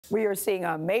We are seeing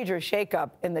a major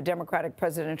shakeup in the Democratic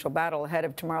presidential battle ahead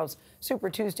of tomorrow's Super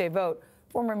Tuesday vote.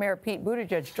 Former Mayor Pete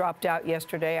Buttigieg dropped out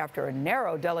yesterday after a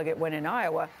narrow delegate win in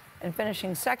Iowa and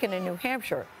finishing second in New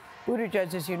Hampshire.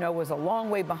 Buttigieg, as you know, was a long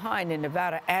way behind in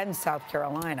Nevada and South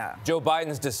Carolina. Joe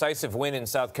Biden's decisive win in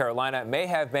South Carolina may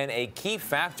have been a key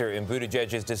factor in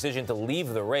Buttigieg's decision to leave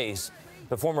the race.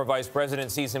 The former vice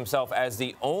president sees himself as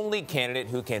the only candidate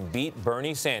who can beat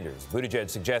Bernie Sanders. Buttigieg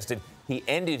suggested he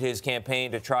ended his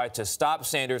campaign to try to stop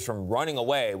Sanders from running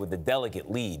away with the delegate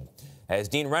lead. As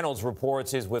Dean Reynolds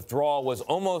reports, his withdrawal was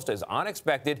almost as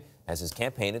unexpected as his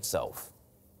campaign itself.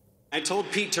 I told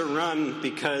Pete to run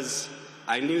because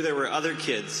I knew there were other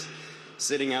kids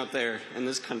sitting out there in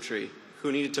this country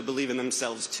who needed to believe in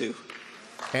themselves, too.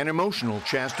 An emotional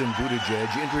Chasten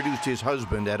Buttigieg introduced his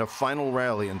husband at a final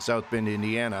rally in South Bend,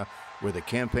 Indiana, where the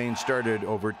campaign started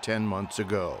over 10 months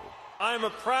ago. I am a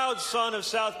proud son of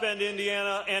South Bend,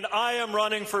 Indiana, and I am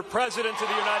running for President of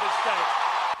the United States.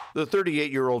 The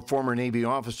 38-year-old former Navy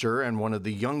officer and one of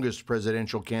the youngest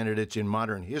presidential candidates in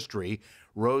modern history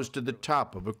rose to the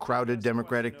top of a crowded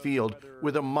Democratic field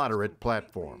with a moderate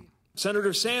platform.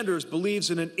 Senator Sanders believes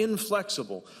in an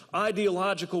inflexible,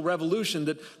 ideological revolution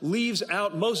that leaves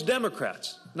out most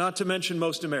Democrats, not to mention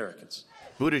most Americans.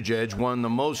 Buttigieg won the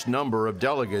most number of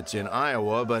delegates in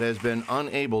Iowa, but has been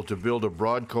unable to build a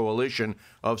broad coalition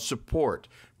of support,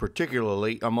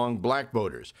 particularly among black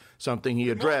voters, something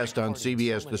he addressed on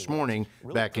CBS This Morning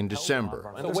back in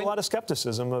December. There's a lot of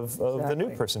skepticism of the new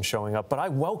person showing up, but I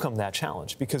welcome that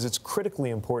challenge because it's critically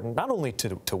important not only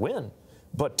to win,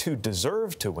 but to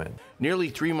deserve to win. Nearly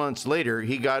 3 months later,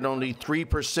 he got only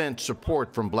 3%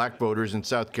 support from black voters in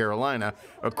South Carolina,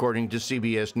 according to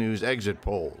CBS News exit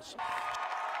polls.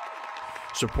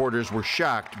 Supporters were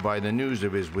shocked by the news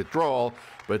of his withdrawal,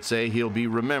 but say he'll be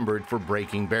remembered for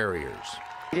breaking barriers.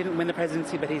 He didn't win the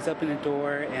presidency, but he's opened a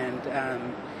door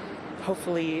and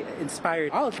hopefully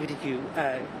inspired all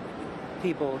LGBTQ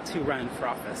people to run for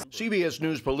office. CBS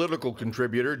News political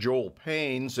contributor Joel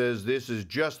Payne says this is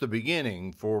just the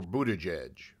beginning for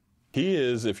Buttigieg. He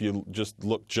is, if you just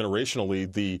look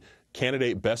generationally, the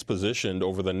candidate best positioned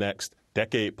over the next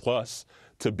decade plus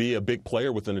to be a big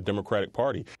player within the Democratic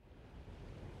Party.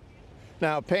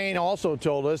 Now, Payne also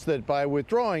told us that by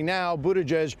withdrawing now,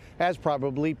 Buttigieg has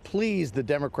probably pleased the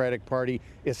Democratic Party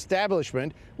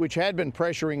establishment, which had been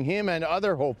pressuring him and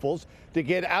other hopefuls to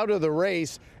get out of the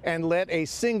race and let a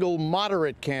single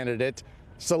moderate candidate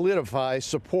solidify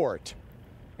support.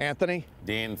 Anthony?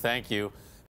 Dean, thank you.